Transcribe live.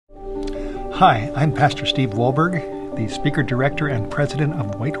Hi, I'm Pastor Steve Wohlberg, the Speaker Director and President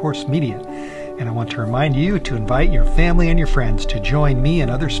of White Horse Media, and I want to remind you to invite your family and your friends to join me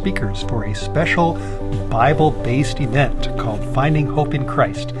and other speakers for a special Bible-based event called Finding Hope in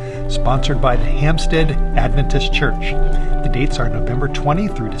Christ, sponsored by the Hampstead Adventist Church. The dates are November 20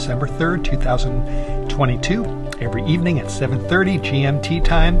 through December 3rd, 2022, every evening at 7:30 GMT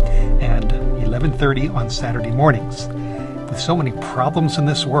time and 11:30 on Saturday mornings. With so many problems in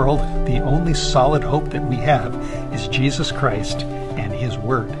this world, the only solid hope that we have is Jesus Christ and His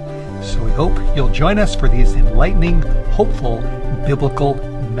Word. So we hope you'll join us for these enlightening, hopeful, biblical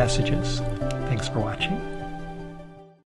messages. Thanks for watching.